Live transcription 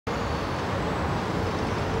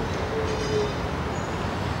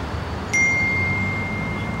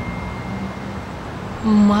唔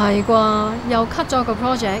係啩？又 cut 咗個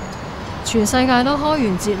project， 全世界都開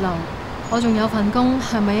源節流，我仲有份工，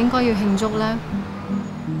係咪應該要慶祝呢？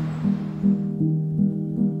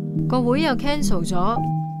個會又 cancel 咗，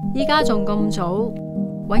依家仲咁早，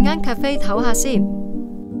搵間 cafe 唞下先。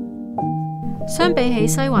相比起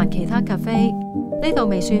西環其他 cafe， 呢度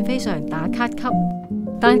未算非常打卡級，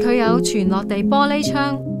但佢有全落地玻璃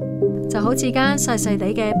窗，就好似間細細地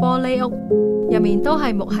嘅玻璃屋，入面都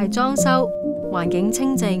係木系裝修，環境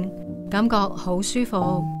清靜，感覺好舒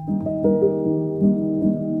服。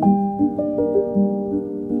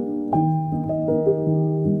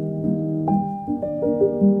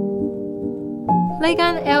呢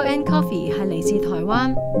間 LN Coffee 係嚟自台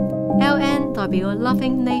灣 ，LN 代表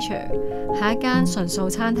Loving Nature， 係一間純素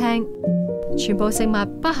餐廳，全部食物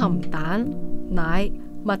不含蛋、奶、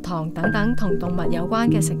蜜糖等等同動物有關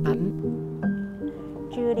嘅食品。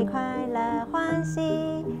祝你快樂歡喜，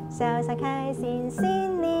瀟灑開心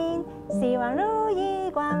新年，希望如意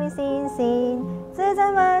光明星星，自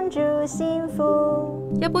在滿足幸福。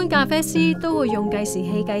一般咖啡師都會用計時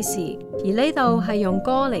器計時，而呢度係用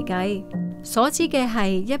歌嚟計。所指嘅係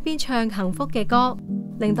一邊唱幸福嘅歌，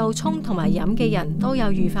令到沖同埋飲嘅人都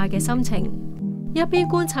有愉快嘅心情；一邊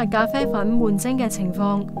觀察咖啡粉換蒸嘅情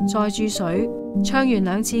況，再注水。唱完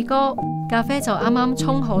2次歌，咖啡就啱啱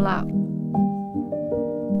沖好啦。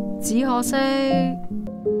只可惜，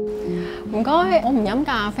唔該，我唔飲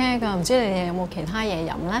咖啡㗎，唔知你哋有冇其他嘢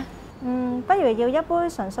飲呢？不如要一杯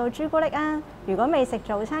純素朱古力啊！如果未食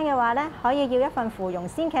早餐嘅話呢，可以要一份芙蓉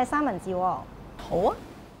鮮茄三文治喎。好啊。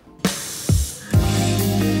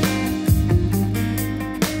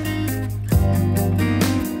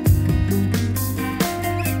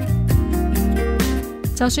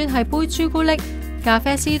就算係杯朱古力，咖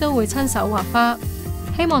啡師都會親手畫花，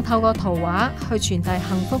希望透過圖畫去傳遞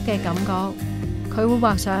幸福嘅感覺。佢會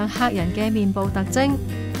畫上客人嘅面部特徵，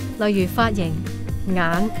例如髮型、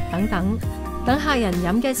眼等等，等客人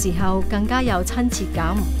飲嘅時候更加有親切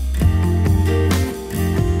感。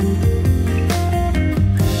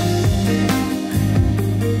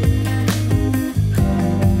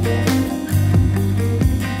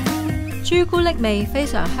朱古力味非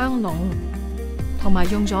常香濃，同埋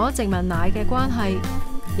用咗植物奶嘅關係，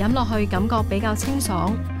飲落去感覺比較清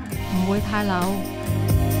爽，唔會太流，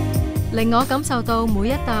令我感受到每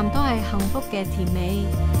一啖都係幸福嘅甜味。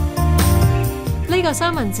呢個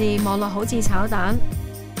三文治望落好似炒蛋，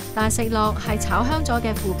但食落係炒香咗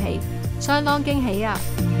嘅腐皮，相當驚喜啊！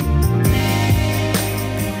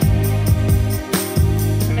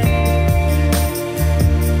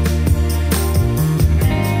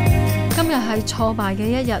今日係挫敗嘅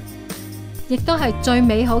一日，亦都係最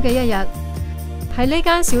美好嘅一日。喺呢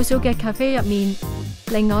間小小嘅 cafe 入面，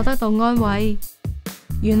令我得到安慰。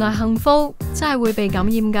原來幸福真係會被感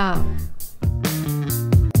染㗎。